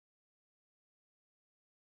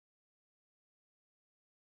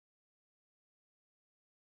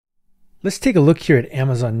Let's take a look here at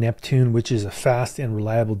Amazon Neptune, which is a fast and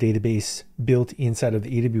reliable database built inside of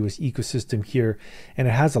the AWS ecosystem here. And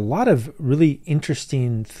it has a lot of really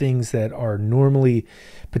interesting things that are normally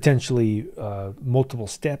potentially multiple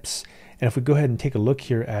steps. And if we go ahead and take a look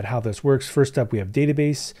here at how this works, first up, we have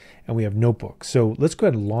database and we have notebook. So let's go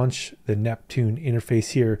ahead and launch the Neptune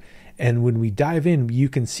interface here. And when we dive in, you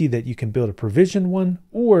can see that you can build a provisioned one,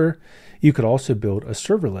 or you could also build a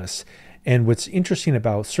serverless. And what's interesting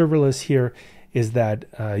about serverless here is that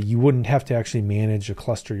you wouldn't have to actually manage a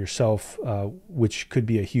cluster yourself, which could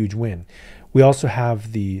be a huge win. We also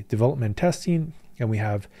have the development testing, and we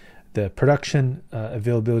have the production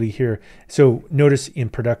availability here. So notice in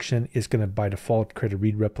production, it's going to by default create a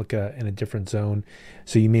read replica in a different zone.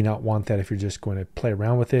 So you may not want that if you're just going to play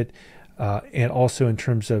around with it. And also in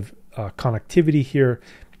terms of connectivity here,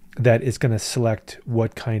 that it's going to select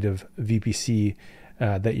what kind of VPC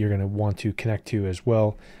that you're going to want to connect to as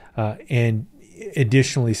well. And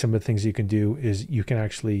additionally, some of the things you can do is you can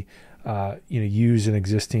actually use an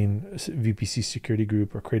existing VPC security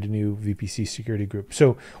group or create a new VPC security group.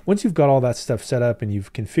 So once you've got all that stuff set up and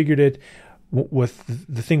you've configured it, what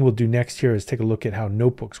the thing we'll do next here is take a look at how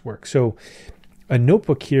notebooks work. So a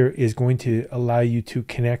notebook here is going to allow you to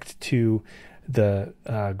connect to the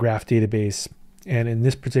graph database. And in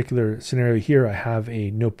this particular scenario here, I have a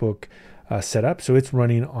notebook set up. So it's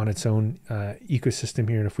running on its own ecosystem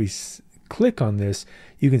here. And if we click on this,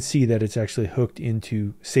 you can see that it's actually hooked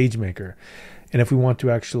into SageMaker. And if we want to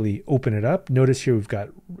actually open it up, notice here we've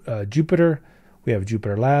got Jupyter, we have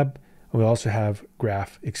Jupyter Lab, and we also have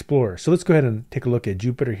Graph Explorer. So let's go ahead and take a look at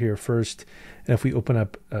Jupyter here first. And if we open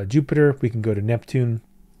up Jupyter, we can go to Neptune,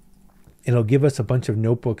 and it'll give us a bunch of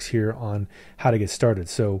notebooks here on how to get started.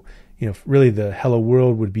 So, really the Hello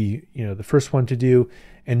World would be, the first one to do.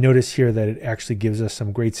 And notice here that it actually gives us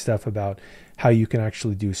some great stuff about how you can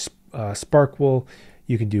actually do Sparkle,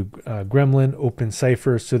 you can do Gremlin,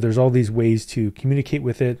 OpenCipher. So there's all these ways to communicate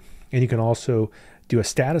with it. And you can also do a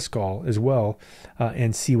status call as well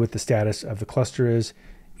and see what the status of the cluster is,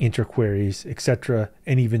 interqueries, etc.,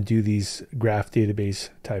 and even do these graph database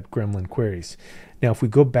type Gremlin queries. Now, if we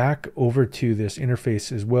go back over to this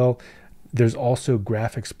interface as well, there's also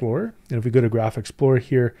Graph Explorer. And if we go to Graph Explorer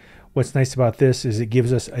here, what's nice about this is it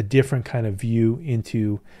gives us a different kind of view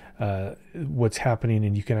into what's happening,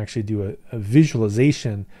 and you can actually do a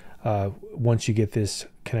visualization once you get this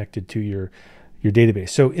connected to your database.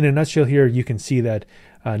 So in a nutshell here, you can see that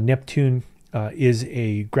Neptune is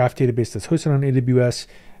a graph database that's hosted on AWS.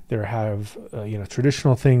 There have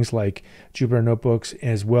traditional things like Jupyter Notebooks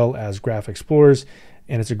as well as Graph Explorers,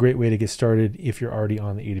 and it's a great way to get started if you're already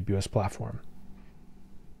on the AWS platform.